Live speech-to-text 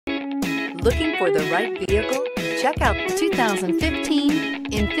Looking for the right vehicle? Check out the 2015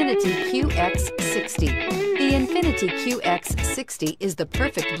 INFINITI QX60. The INFINITI QX60 is the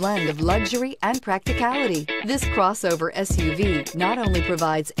perfect blend of luxury and practicality. This crossover SUV not only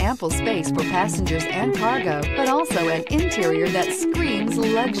provides ample space for passengers and cargo, but also an interior that screams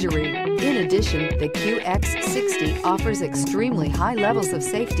luxury. In addition, the QX60 offers extremely high levels of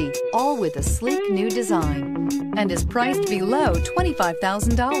safety, all with a sleek new design, and is priced below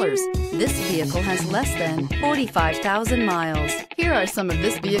 $25,000. This vehicle has less than 45,000 miles. Here are some of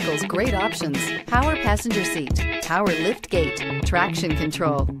this vehicle's great options: power passenger seat, power lift gate, traction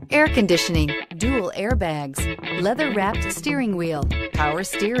control, air conditioning, dual airbags, leather-wrapped steering wheel, power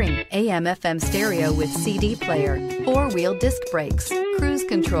steering, AM/FM stereo with CD player, four-wheel disc brakes, cruise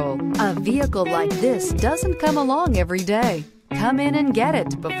control. A vehicle like this doesn't come along every day. Come in and get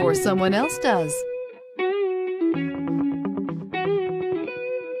it before someone else does.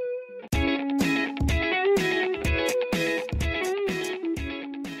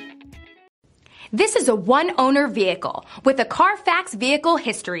 This is a one-owner vehicle with a Carfax Vehicle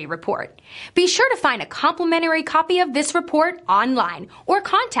History Report. Be sure to find a complimentary copy of this report online or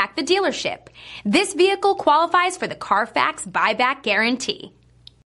contact the dealership. This vehicle qualifies for the Carfax Buyback Guarantee.